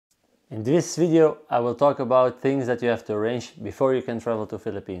In this video, I will talk about things that you have to arrange before you can travel to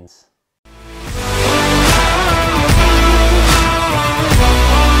Philippines.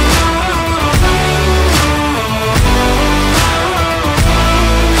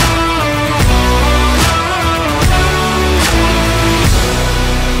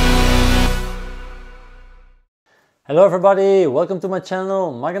 Hello everybody, welcome to my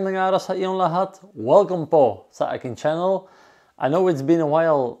channel. Magandang araw sa iyong lahat. Welcome po sa aking channel. I know it's been a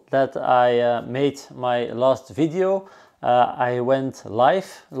while that I made my last video. I went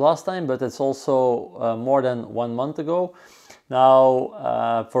live last time, but it's also more than 1 month ago.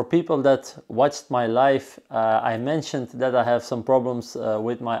 Now, for people that watched my live, I mentioned that I have some problems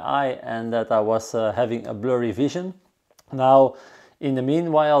with my eye and that I was having a blurry vision. Now, in the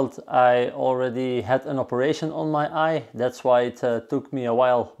meanwhile, I already had an operation on my eye. That's why it took me a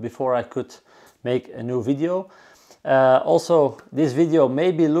while before I could make a new video. Also, this video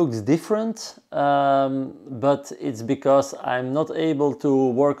maybe looks different, but it's because I'm not able to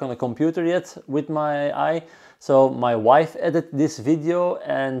work on a computer yet with my eye. So my wife edited this video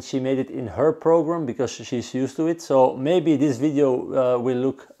and she made it in her program because she's used to it. So maybe this video will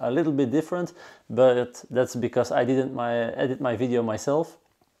look a little bit different, but that's because I didn't edit my video myself.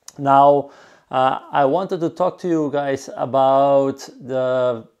 Now, I wanted to talk to you guys about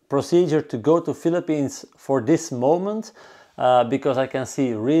the procedure to go to Philippines for this moment, because I can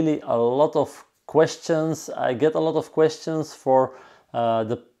see really a lot of questions. I get a lot of questions for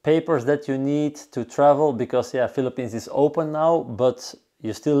the papers that you need to travel, because yeah, Philippines is open now, but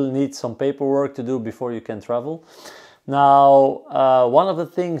you still need some paperwork to do before you can travel. Now, one of the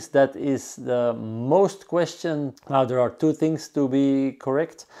things that is the most questioned, now there are two things to be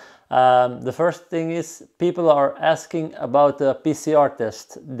correct. The first thing is people are asking about the PCR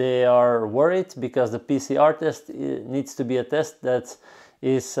test. They are worried because the PCR test needs to be a test that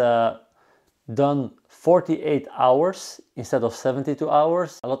is done 48 hours instead of 72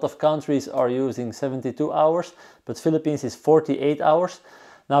 hours. A lot of countries are using 72 hours, but Philippines is 48 hours.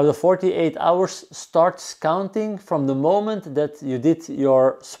 Now the 48 hours starts counting from the moment that you did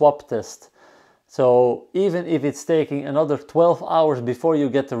your swab test. So even if it's taking another 12 hours before you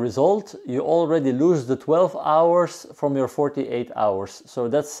get the result, you already lose the 12 hours from your 48 hours. So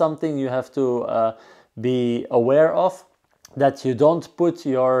that's something you have to be aware of, that you don't put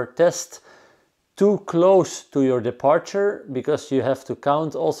your test too close to your departure, because you have to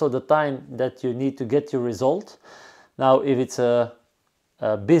count also the time that you need to get your result. Now, if it's a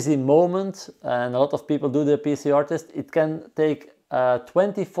busy moment and a lot of people do the PCR test, it can take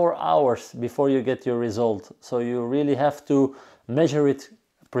 24 hours before you get your result. So you really have to measure it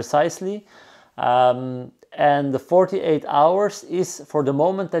precisely. And the 48 hours is for the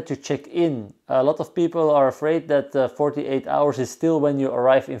moment that you check in. A lot of people are afraid that 48 hours is still when you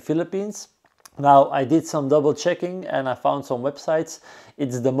arrive in Philippines. Now, I did some double checking and I found some websites.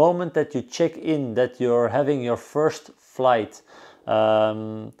 It's the moment that you check in that you're having your first flight.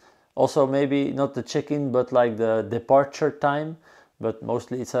 Also, maybe not the check-in, but like the departure time, but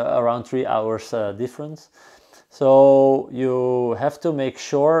mostly it's around 3 hours difference. So you have to make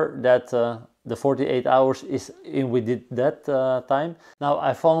sure that the 48 hours is in within that time. Now,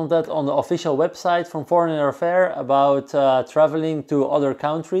 I found that on the official website from Foreign Affairs about traveling to other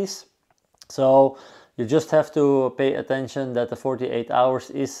countries. So you just have to pay attention that the 48 hours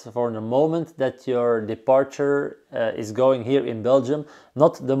is for the moment that your departure is going here in Belgium,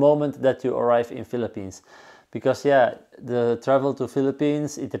 not the moment that you arrive in Philippines. Because yeah, the travel to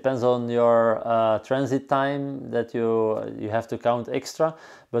Philippines, it depends on your transit time that you have to count extra,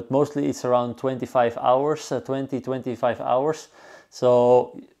 but mostly it's around 25 hours, 20-25 hours.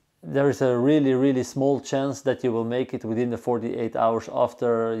 So there is a really small chance that you will make it within the 48 hours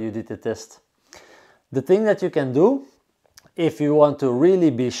after you did the test. The thing that you can do, if you want to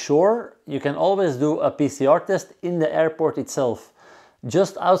really be sure, you can always do a PCR test in the airport itself.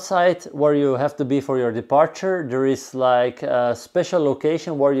 Just outside where you have to be for your departure, there is like a special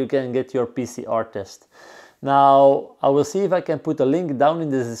location where you can get your PCR test. Now, I will see if I can put a link down in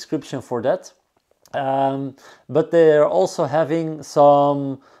the description for that. But they're also having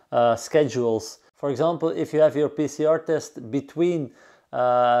some schedules. For example, if you have your PCR test between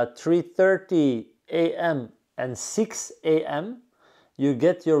 3:30 a.m. and 6 a.m., you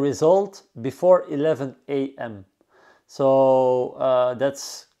get your result before 11 a.m. So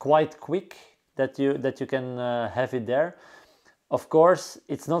that's quite quick that you can have it there. Of course,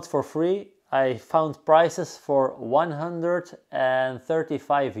 it's not for free. I found prices for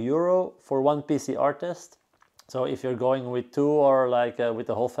 135 euro for one PCR test. So if you're going with two or like with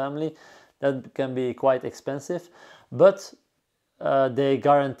the whole family, that can be quite expensive. But they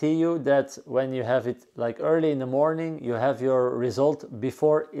guarantee you that when you have it like early in the morning, you have your result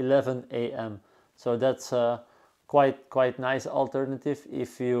before 11 a.m. So that's quite nice alternative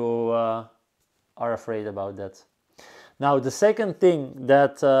if you are afraid about that. Now the second thing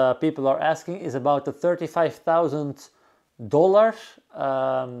that people are asking is about the $35,000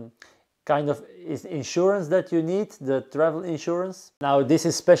 kind of is insurance that you need, the travel insurance. Now this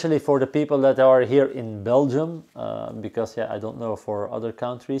is especially for the people that are here in Belgium, because yeah, I don't know for other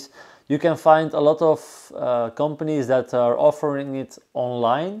countries. You can find a lot of companies that are offering it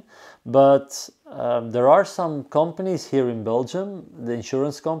online, but there are some companies here in Belgium, the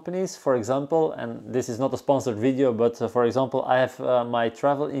insurance companies, for example, and this is not a sponsored video, but for example, I have my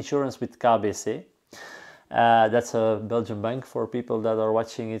travel insurance with KBC. That's a Belgian bank for people that are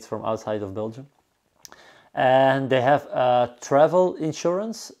watching it from outside of Belgium. And they have a travel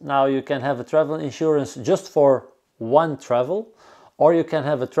insurance. Now you can have a travel insurance just for one travel, or you can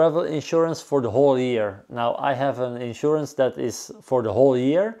have a travel insurance for the whole year. Now I have an insurance that is for the whole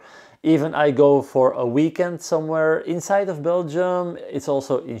year. Even I go for a weekend somewhere inside of Belgium, it's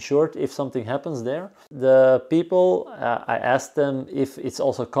also insured if something happens there. The people, I asked them if it's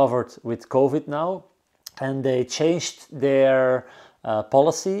also covered with COVID now, and they changed their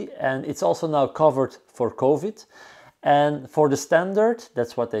policy, and it's also now covered for COVID. And for the standard,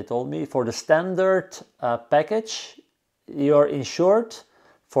 that's what they told me, for the standard package, you're insured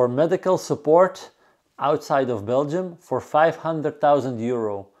for medical support outside of Belgium for 500,000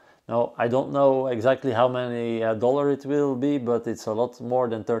 euro. Now, I don't know exactly how many dollar it will be, but it's a lot more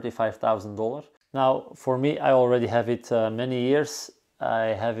than $35,000. Now, for me, I already have it many years.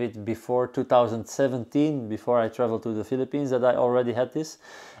 I have it before 2017, before I traveled to the Philippines, that I already had this.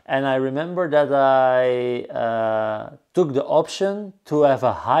 And I remember that I took the option to have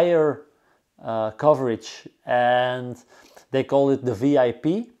a higher coverage, and they call it the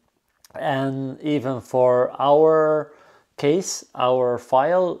VIP. And even for our case, our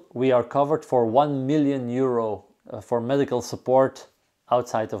file, we are covered for 1 million euro for medical support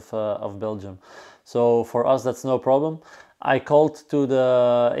outside of Belgium. So for us, that's no problem. I called to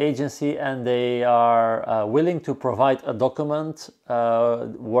the agency and they are willing to provide a document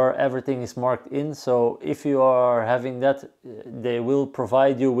where everything is marked in. So if you are having that, they will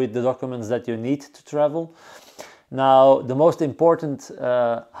provide you with the documents that you need to travel. Now, the most important,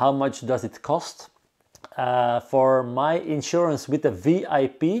 how much does it cost? For my insurance with the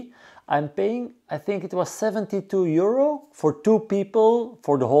VIP, I'm paying, I think it was 72 euro for 2 people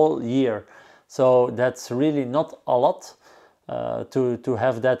for the whole year. So that's really not a lot. To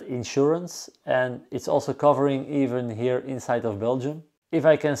have that insurance, and it's also covering even here inside of Belgium. If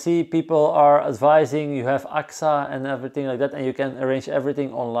I can see, people are advising you have AXA and everything like that, and you can arrange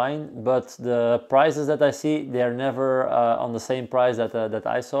everything online, but the prices that I see, they're never on the same price that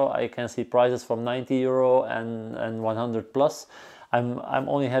I saw. I can see prices from 90 euro and 100 plus. I'm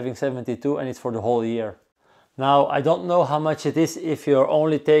only having 72, and it's for the whole year. Now, I don't know how much it is if you're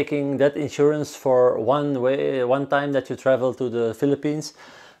only taking that insurance for one time that you travel to the Philippines.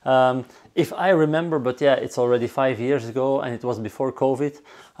 If I remember, but yeah, it's already 5 years ago and it was before COVID.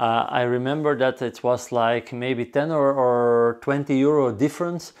 I remember that it was like maybe 10 or 20 euro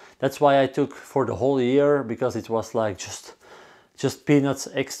difference. That's why I took for the whole year, because it was like just peanuts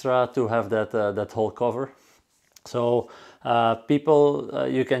extra to have that whole cover. So people,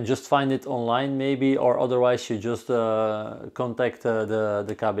 you can just find it online maybe, or otherwise you just contact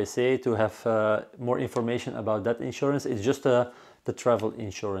the KBC to have more information about that insurance. It's just the travel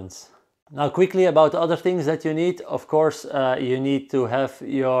insurance. Now quickly about other things that you need. Of course, you need to have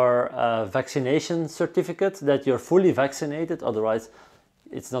your vaccination certificate that you're fully vaccinated, otherwise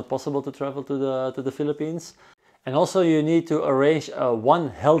it's not possible to travel to the Philippines. And also you need to arrange a One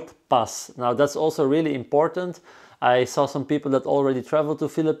Health Pass. Now that's also really important. I saw some people that already traveled to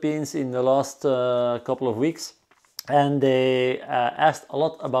Philippines in the last couple of weeks, and they asked a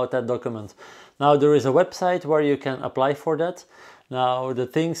lot about that document. Now there is a website where you can apply for that. Now the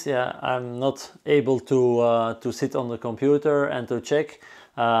things, yeah, I'm not able to sit on the computer and to check,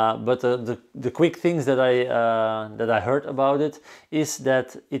 but the quick things that I heard about it is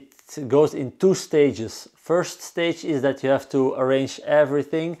that it goes in 2 stages. First stage is that you have to arrange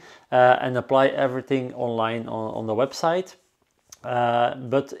everything and apply everything online on the website.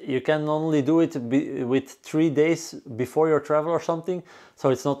 But you can only do it with 3 days before your travel or something. So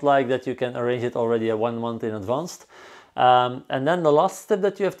it's not like that you can arrange it already 1 month in advance. And then the last step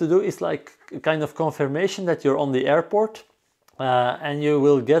that you have to do is like a kind of confirmation that you're on the airport, and you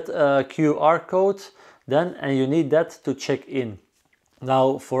will get a QR code then, and you need that to check in.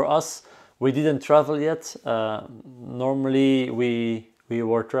 Now for us, We didn't travel yet. Normally we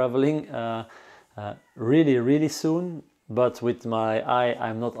were traveling really soon, but with my eye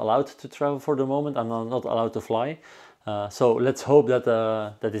I'm not allowed to travel for the moment. I'm not allowed to fly. So let's hope that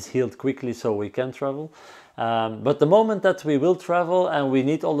that is healed quickly so we can travel. But the moment that we will travel and we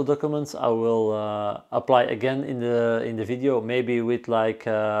need all the documents, I will apply again in the video, maybe with like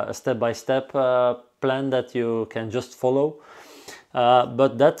a step-by-step plan that you can just follow.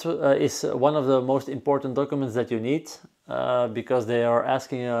 But that is one of the most important documents that you need, because they are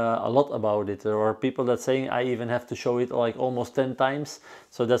asking a lot about it. There are people that saying I even have to show it like almost 10 times,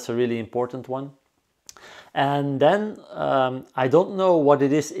 so that's a really important one. And then I don't know what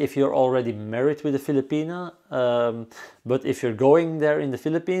it is if you're already married with a Filipina, but if you're going there in the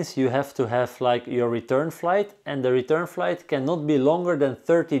Philippines, you have to have like your return flight, and the return flight cannot be longer than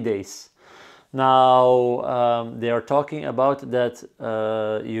 30 days. Now they are talking about that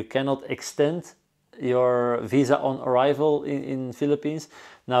you cannot extend your visa on arrival in Philippines.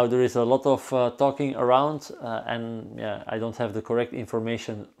 Now there is a lot of talking around, and yeah, I don't have the correct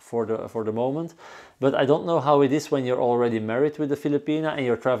information for the moment, but I don't know how it is when you're already married with a Filipina and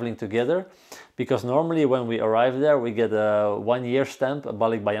you're traveling together, because normally when we arrive there we get a 1-year stamp, a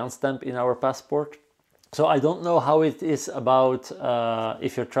balik bayan stamp in our passport. So I don't know how it is about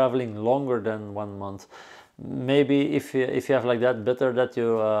if you're traveling longer than 1 month. Maybe if you have like that, better that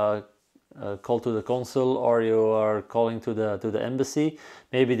you call to the consul, or you are calling to the embassy.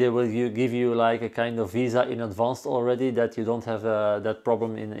 Maybe they will give you like a kind of visa in advance already, that you don't have that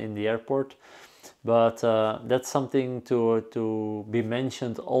problem in the airport. But that's something to be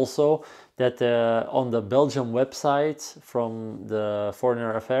mentioned also, that on the Belgium website from the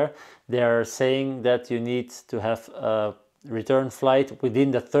Foreigner Affairs, they are saying that you need to have a return flight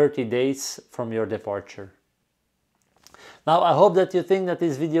within the 30 days from your departure. Now I hope that you think that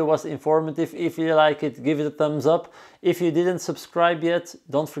this video was informative. If you like it, give it a thumbs up. If you didn't subscribe yet,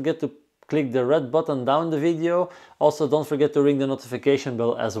 don't forget to click the red button down the video. Also don't forget to ring the notification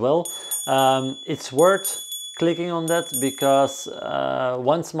bell as well. It's worth clicking on that, because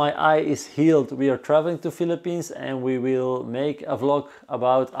once my eye is healed, we are traveling to Philippines and we will make a vlog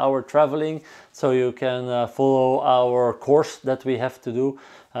about our traveling, so you can follow our course that we have to do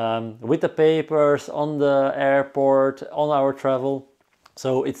with the papers on the airport, on our travel.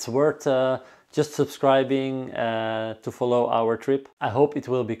 So it's worth just subscribing to follow our trip. I hope it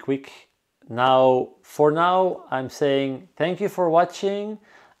will be quick. Now, for now, I'm saying thank you for watching.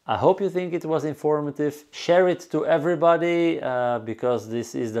 I hope you think it was informative. Share it to everybody, because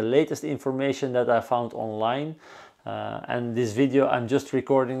this is the latest information that I found online. And this video, I'm just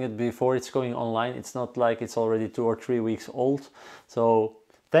recording it before it's going online. It's not like it's already 2 or 3 weeks old. So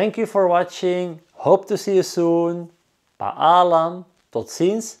thank you for watching. Hope to see you soon. Paalam. Tot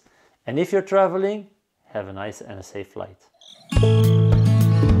ziens. And if you're traveling, have a nice and a safe flight.